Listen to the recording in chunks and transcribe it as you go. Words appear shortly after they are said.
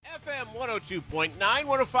FM 102.9,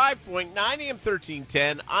 105.9, AM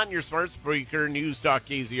 1310 on your smart speaker, Newstalk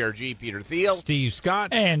KZRG. Peter Thiele. Steve Scott.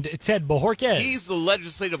 And Ted Bojorquez. He's the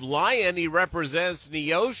legislative lion. He represents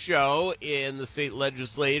Neosho in the state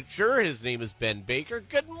legislature. His name is Ben Baker.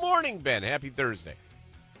 Good morning, Ben. Happy Thursday.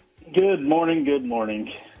 Good morning, good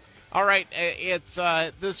morning. All right, it's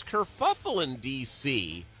this kerfuffle in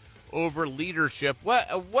D.C. over leadership.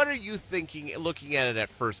 What are you thinking, looking at it at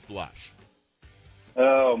first blush?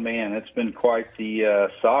 Oh, man, it's been quite the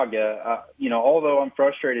saga. Although I'm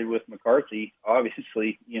frustrated with McCarthy,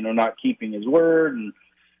 obviously, not keeping his word and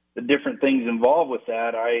the different things involved with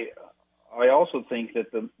that, I also think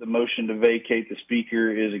that the motion to vacate the speaker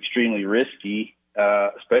is extremely risky,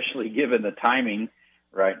 especially given the timing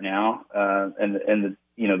right now and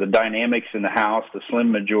the dynamics in the House, the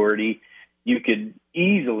slim majority. You could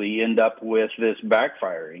easily end up with this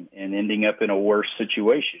backfiring and ending up in a worse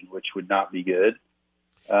situation, which would not be good.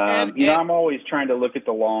 I'm always trying to look at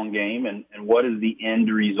the long game and what is the end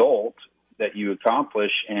result that you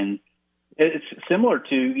accomplish. And it's similar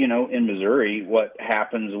to, in Missouri, what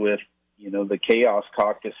happens with, the chaos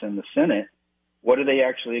caucus in the Senate. What do they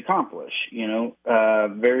actually accomplish?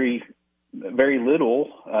 Very, very little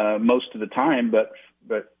most of the time, but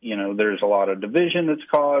there's a lot of division that's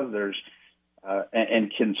caused.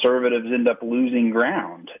 And conservatives end up losing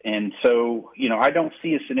ground. And so, I don't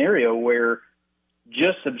see a scenario where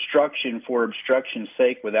just obstruction for obstruction's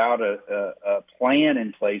sake without a plan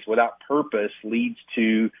in place, without purpose, leads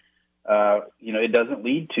to, it doesn't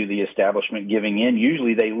lead to the establishment giving in.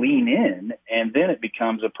 Usually they lean in, and then it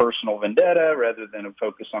becomes a personal vendetta rather than a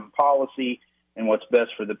focus on policy and what's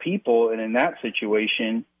best for the people. And in that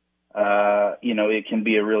situation, it can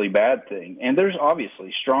be a really bad thing. And there's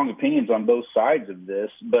obviously strong opinions on both sides of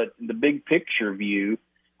this, but the big picture view,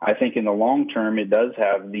 I think in the long term, it does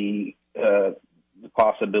have the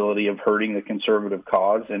possibility of hurting the conservative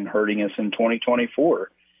cause and hurting us in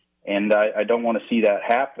 2024. And I don't want to see that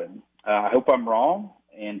happen. I hope I'm wrong,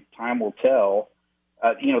 and time will tell.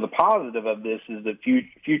 The positive of this is that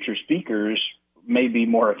future speakers may be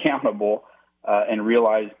more accountable and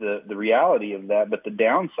realize the reality of that. But the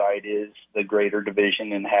downside is the greater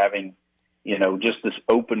division and having, just this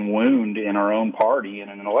open wound in our own party in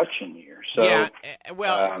an election year. So, yeah,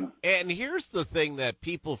 and here's the thing that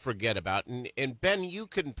people forget about, and Ben, you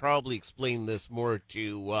can probably explain this more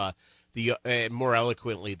to more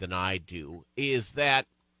eloquently than I do, is that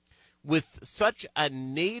with such a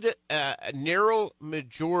narrow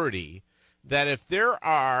majority, that if there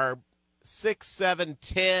are 6, 7,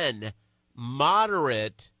 10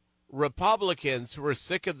 moderate Republicans who are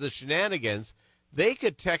sick of the shenanigans, they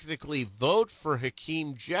could technically vote for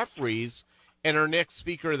Hakeem Jeffries, and our next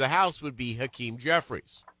Speaker of the House would be Hakeem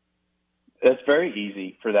Jeffries. It's very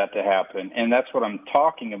easy for that to happen, and that's what I'm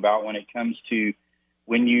talking about when it comes to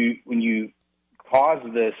when you cause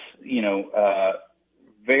this,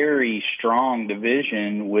 very strong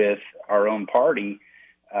division with our own party.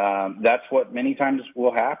 That's what many times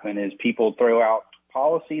will happen is people throw out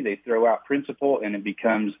policy, they throw out principle, and it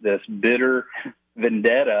becomes this bitter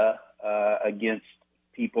vendetta against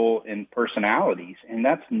people and personalities, and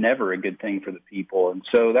that's never a good thing for the people. And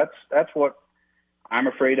so that's what I'm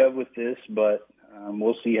afraid of with this, but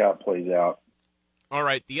we'll see how it plays out. All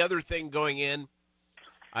right, the other thing going in,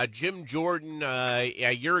 Jim Jordan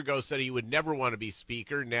a year ago said he would never want to be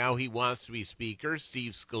Speaker. Now he wants to be Speaker.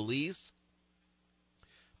 Steve Scalise.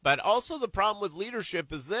 But also the problem with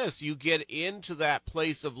leadership is this. You get into that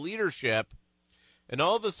place of leadership, and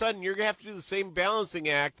all of a sudden you're going to have to do the same balancing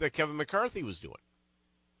act that Kevin McCarthy was doing.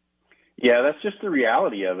 Yeah, that's just the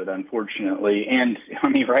reality of it, unfortunately. And,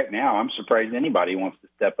 right now I'm surprised anybody wants to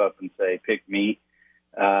step up and say, pick me,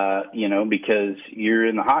 because you're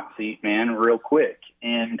in the hot seat, man, real quick.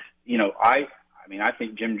 And, I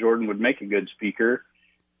think Jim Jordan would make a good Speaker.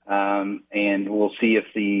 And we'll see if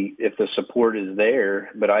the support is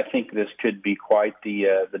there. But I think this could be quite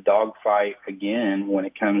the dogfight again when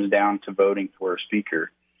it comes down to voting for a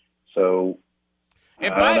Speaker. So,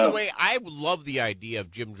 and by the way, I love the idea of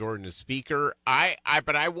Jim Jordan as Speaker.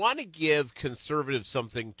 But I want to give conservatives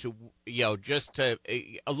something to, just to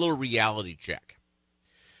a little reality check.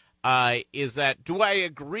 Is that, do I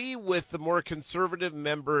agree with the more conservative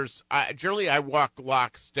members? Generally, I walk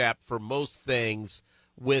lockstep for most things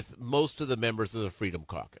with most of the members of the Freedom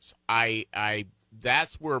Caucus.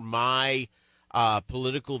 That's where my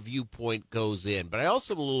political viewpoint goes in. But I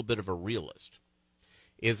also am a little bit of a realist,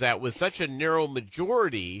 is that with such a narrow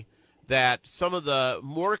majority, that some of the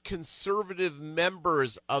more conservative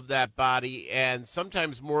members of that body, and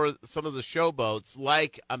sometimes some of the showboats,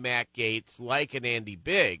 like a Matt Gaetz, like an Andy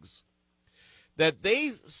Biggs, that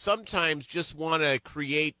they sometimes just want to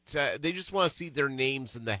create, they just want to see their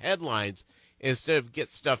names in the headlines instead of get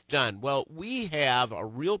stuff done. Well, we have a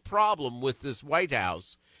real problem with this White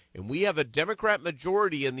House, and we have a Democrat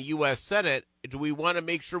majority in the U.S. Senate. Do we want to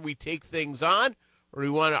make sure we take things on, or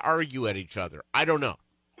do we want to argue at each other? I don't know.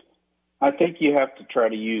 I think you have to try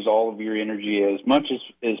to use all of your energy as much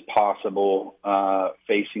as possible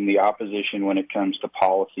facing the opposition when it comes to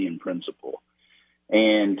policy and principle.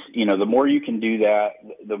 And, the more you can do that,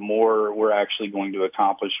 the more we're actually going to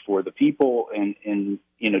accomplish for the people and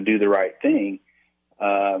do the right thing.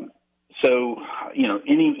 So,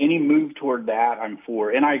 any move toward that, I'm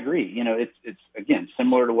for. And I agree. It's again,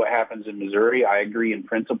 similar to what happens in Missouri. I agree in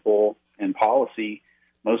principle and policy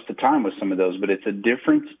most of the time with some of those, but it's a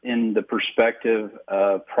difference in the perspective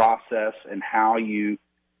of process and how you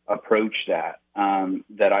approach that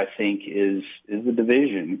that I think is the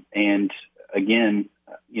division. And again,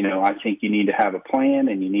 I think you need to have a plan,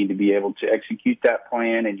 and you need to be able to execute that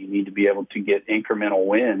plan, and you need to be able to get incremental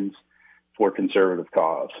wins for conservative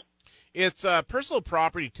cause. It's personal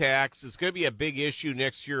property tax is going to be a big issue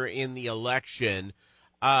next year in the election.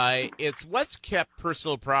 It's what's kept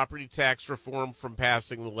personal property tax reform from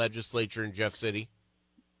passing the legislature in Jeff City?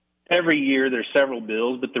 Every year there's several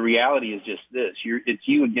bills, but the reality is just this. It's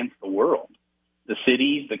you against the world. The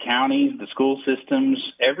cities, the counties, the school systems,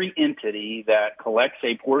 every entity that collects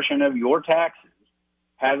a portion of your taxes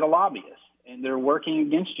has a lobbyist, and they're working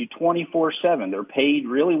against you 24/7. They're paid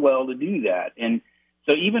really well to do that. And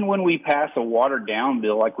so even when we pass a watered-down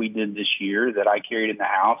bill like we did this year that I carried in the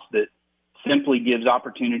House that simply gives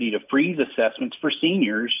opportunity to freeze assessments for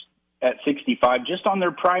seniors at 65 just on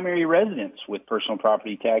their primary residence with personal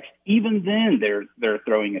property tax, even then they're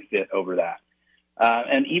throwing a fit over that.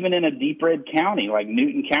 And even in a deep red county like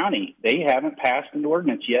Newton County, they haven't passed an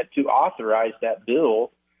ordinance yet to authorize that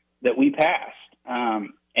bill that we passed.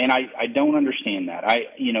 And I don't understand that.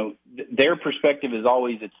 Their perspective is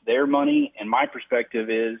always it's their money, and my perspective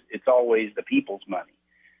is it's always the people's money.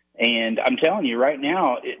 And I'm telling you right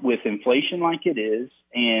now, with inflation like it is,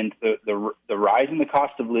 and the rise in the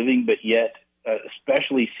cost of living, but yet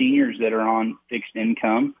especially seniors that are on fixed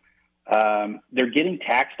income, they're getting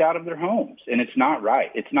taxed out of their homes, and it's not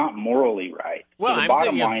right. It's not morally right. Well, so the I'm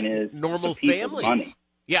bottom thinking line is normal families. Money.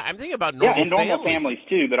 Yeah, I'm thinking about normal families. Yeah, and normal families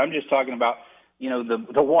too. But I'm just talking about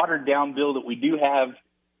the watered down bill that we do have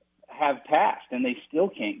passed, and they still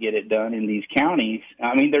can't get it done in these counties.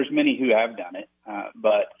 I mean, there's many who have done it,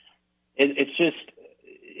 but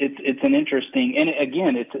it's an interesting, and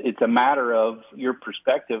again, it's a matter of your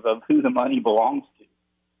perspective of who the money belongs to.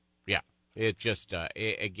 Yeah, it just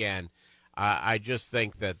again, I just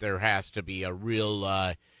think that there has to be a real,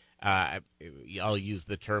 I'll use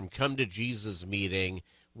the term, come to Jesus meeting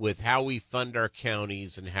with how we fund our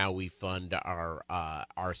counties and how we fund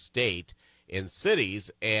our state and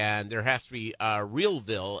cities, and there has to be a real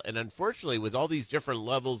bill. And unfortunately, with all these different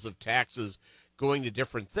levels of taxes going to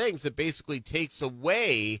different things, it basically takes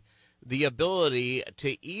away the ability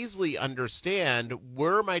to easily understand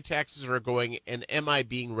where my taxes are going and am I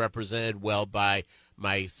being represented well by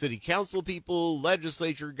my city council people,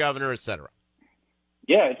 legislature, governor, etc.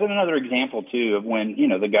 Yeah, it's another example, too, of when,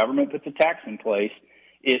 the government puts a tax in place,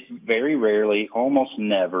 it very rarely, almost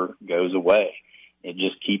never goes away. It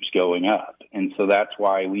just keeps going up. And so that's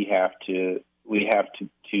why we have to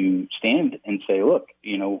stand and say, look,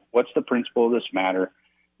 what's the principle of this matter,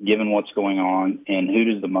 given what's going on, and who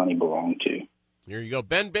does the money belong to? There you go.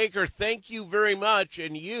 Ben Baker, thank you very much,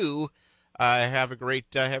 and you have a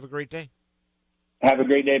great day. Have a great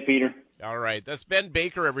day, Peter. All right. That's Ben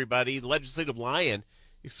Baker, everybody, Legislative Lion,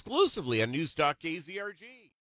 exclusively on Newstalk KZRG.